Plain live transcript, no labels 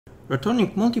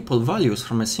Returning multiple values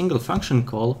from a single function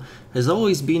call has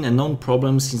always been a known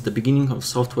problem since the beginning of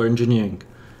software engineering.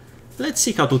 Let's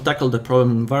see how to tackle the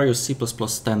problem in various C++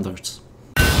 standards.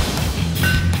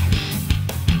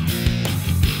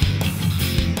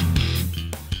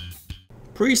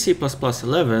 Pre-C++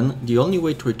 11, the only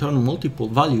way to return multiple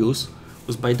values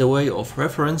was by the way of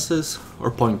references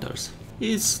or pointers.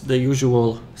 It's the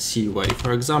usual C way.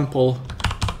 For example,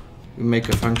 we make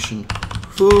a function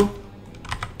foo,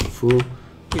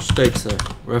 which takes a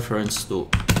reference to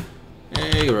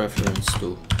A, reference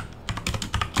to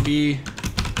B,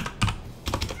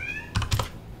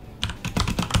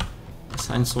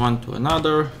 assigns one to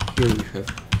another. Here we have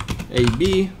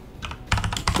AB,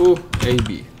 foo,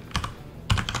 AB.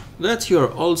 That's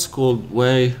your old school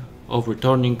way of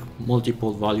returning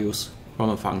multiple values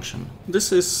from a function.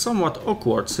 This is somewhat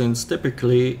awkward since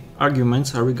typically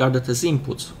arguments are regarded as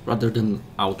inputs rather than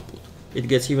output. It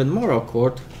gets even more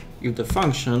awkward if the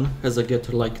function has a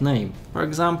getter-like name. For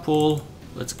example,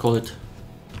 let's call it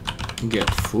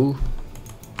getFoo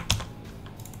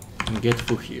and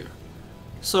getFoo here.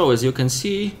 So as you can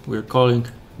see, we're calling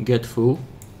getFoo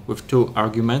with two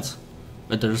arguments,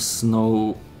 but there's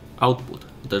no output.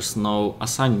 There's no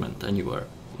assignment anywhere.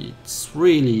 It's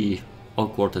really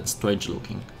awkward and strange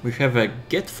looking. We have a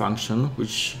get function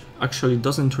which actually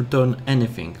doesn't return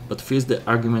anything but fills the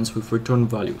arguments with return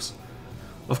values.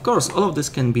 Of course, all of this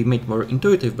can be made more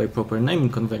intuitive by proper naming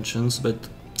conventions, but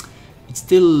it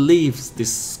still leaves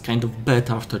this kind of bad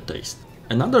aftertaste.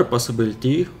 Another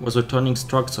possibility was returning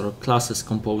structs or classes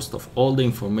composed of all the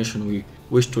information we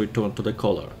wish to return to the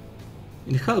caller.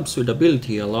 It helps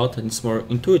readability a lot and it's more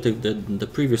intuitive than the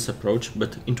previous approach,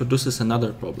 but introduces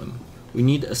another problem. We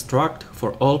need a struct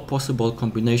for all possible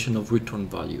combination of return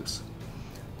values.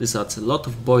 This adds a lot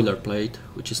of boilerplate,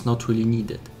 which is not really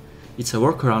needed. It's a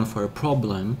workaround for a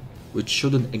problem which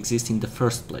shouldn't exist in the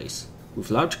first place.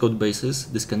 With large code bases,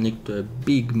 this can lead to a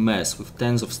big mess with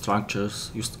tens of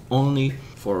structures used only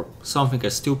for something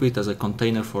as stupid as a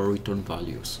container for return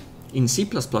values. In C++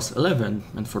 11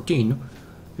 and 14,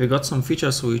 we got some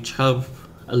features which help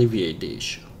alleviate the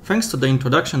issue. Thanks to the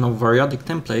introduction of variadic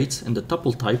templates and the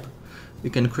tuple type, we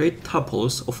can create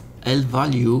tuples of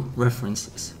L-value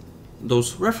references.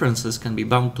 Those references can be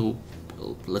bound to,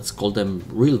 well, let's call them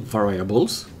real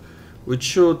variables, which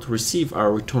should receive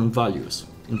our return values.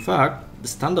 In fact, the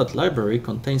standard library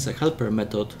contains a helper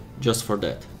method just for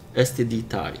that,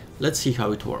 std_tie. Let's see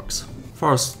how it works.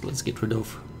 First, let's get rid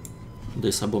of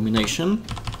this abomination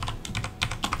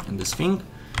and this thing,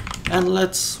 and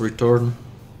let's return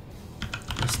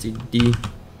std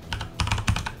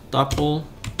tuple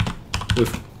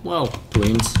with, well,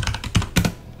 twins,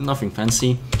 nothing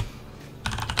fancy.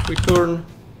 Return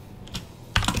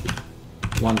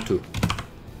 1, 2,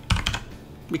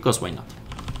 because why not?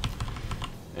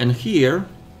 And here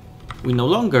we no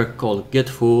longer call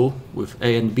getFoo with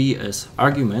A and B as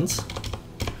arguments,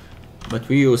 but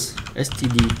we use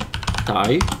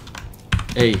std_tie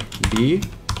AB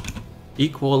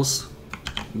equals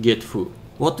getFoo.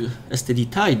 What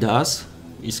std_tie does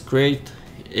is create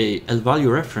a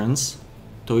L-value reference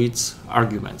to its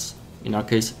arguments, in our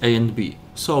case A and B.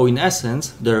 So in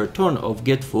essence, the return of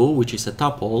getFoo, which is a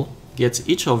tuple, gets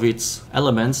each of its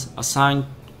elements assigned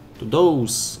to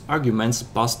those arguments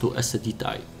passed to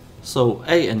std_tie. So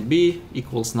A and B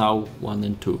equals now 1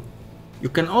 and 2. You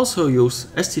can also use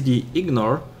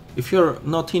std_ignore if you're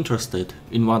not interested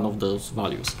in one of those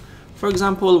values. For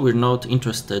example, we're not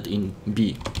interested in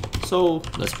B. So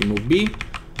let's remove B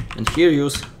and here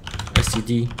use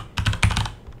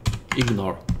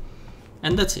std_ignore.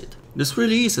 And that's it. This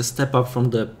really is a step up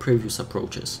from the previous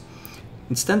approaches.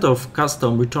 Instead of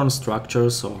custom return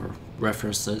structures or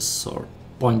references or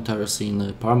pointers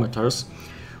in parameters,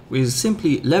 we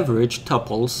simply leverage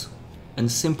tuples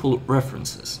and simple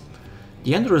references.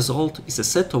 The end result is a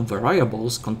set of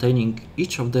variables containing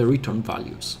each of the return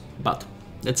values. But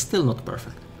that's still not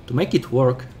perfect. To make it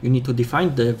work, you need to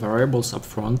define the variables up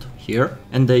front here,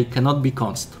 and they cannot be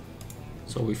const.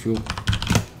 So if you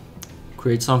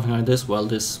create something like this, well,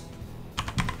 this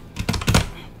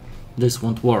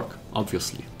won't work,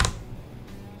 obviously.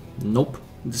 Nope.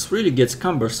 This really gets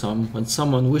cumbersome when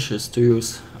someone wishes to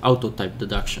use auto-type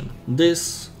deduction.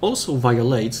 This also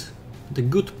violates the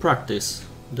good practice,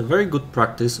 the very good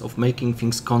practice of making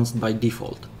things const by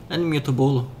default and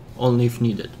mutable only if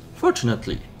needed.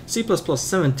 Fortunately, C++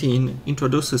 17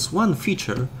 introduces one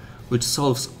feature which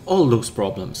solves all those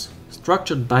problems: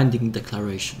 structured binding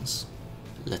declarations.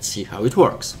 Let's see how it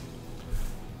works.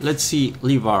 Let's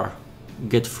leave our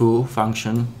getFoo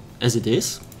function as it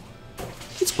is.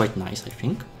 It's quite nice, I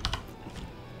think.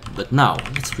 But now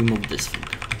let's remove this thing.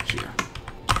 here.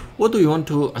 What do you want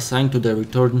to assign to the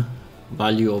return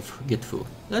value of getFoo?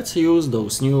 Let's use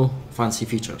those new fancy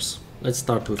features. Let's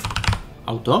start with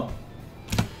auto,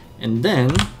 and then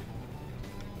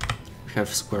we have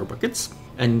square brackets,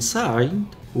 and inside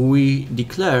we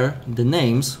declare the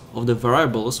names of the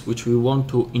variables which we want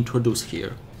to introduce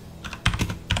here.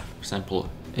 For example,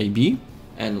 AB,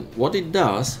 and what it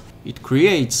does, it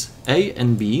creates A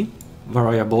and B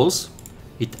variables.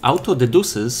 It auto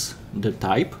deduces the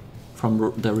type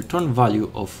from the return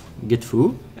value of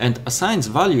getFoo and assigns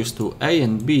values to A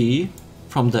and B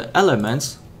from the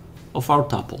elements of our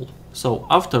tuple. So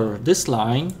after this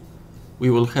line, we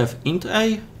will have int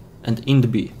A and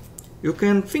int B. You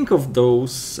can think of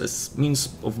those as means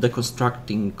of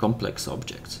deconstructing complex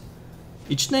objects.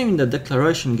 Each name in the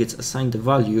declaration gets assigned a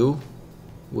value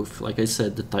with, like I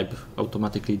said, the type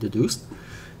automatically deduced,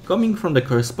 coming from the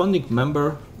corresponding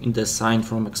member in the assign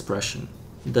from expression.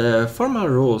 The formal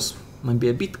rules might be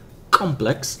a bit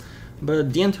complex,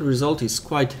 but the end result is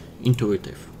quite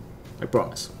intuitive, I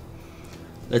promise.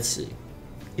 Let's see.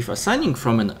 If assigning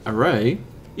from an array,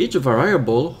 each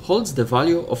variable holds the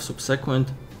value of subsequent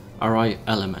array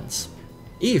elements.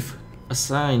 If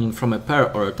assigning from a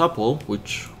pair or a tuple,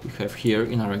 which we have here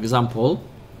in our example,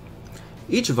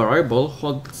 each variable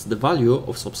holds the value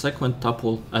of subsequent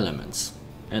tuple elements.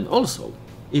 And also,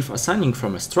 if assigning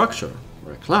from a structure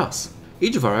or a class,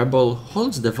 each variable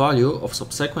holds the value of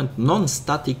subsequent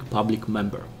non-static public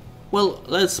member. Well,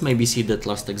 let's maybe see that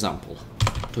last example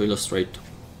to illustrate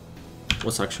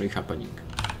what's actually happening.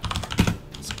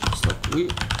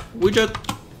 Widget,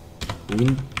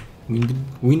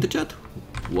 widget,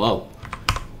 wow,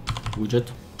 widget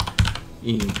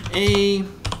in A,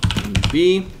 in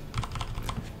B.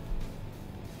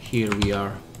 Here we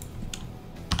are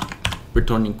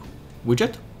returning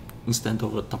widget instead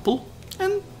of a tuple,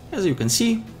 and as you can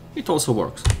see, it also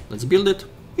works. Let's build it.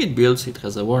 It builds, it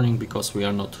has a warning because we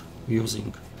are not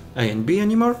using A and B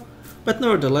anymore, but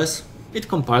nevertheless, it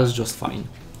compiles just fine.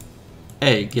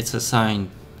 A gets assigned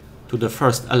to the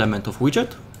first element of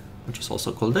widget, which is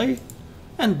also called A,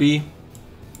 and B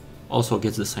also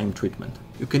gets the same treatment.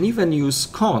 You can even use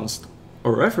const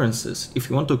or references if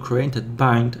you want to create and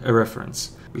bind a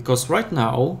reference, because right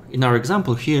now, in our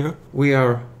example here, we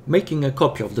are making a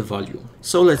copy of the value.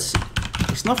 So let's see.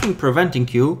 There's nothing preventing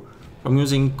you from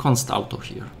using const auto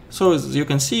here. So as you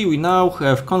can see, we now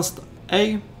have const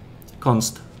A,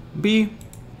 const B,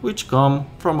 which come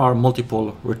from our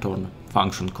multiple return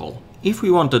function call. If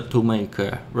we wanted to make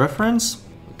a reference,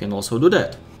 we can also do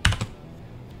that.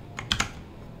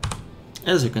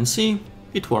 As you can see,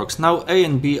 it works. Now A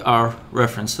and B are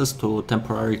references to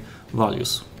temporary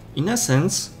values. In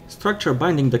essence, structure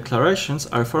binding declarations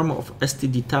are a form of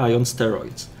stdtie on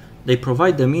steroids. They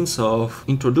provide the means of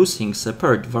introducing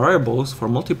separate variables for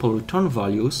multiple return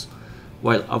values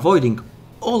while avoiding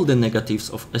all the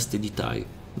negatives of stdtie.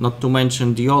 Not to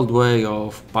mention the old way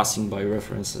of passing by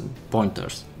reference and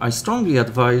pointers. I strongly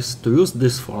advise to use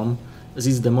this form as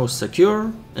it's the most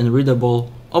secure and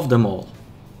readable of them all.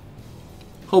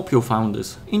 Hope you found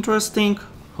this interesting,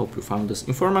 hope you found this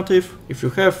informative. If you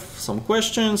have some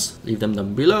questions, leave them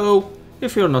down below.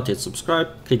 If you're not yet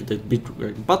subscribed, click the big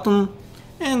red button,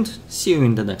 and see you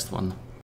in the next one.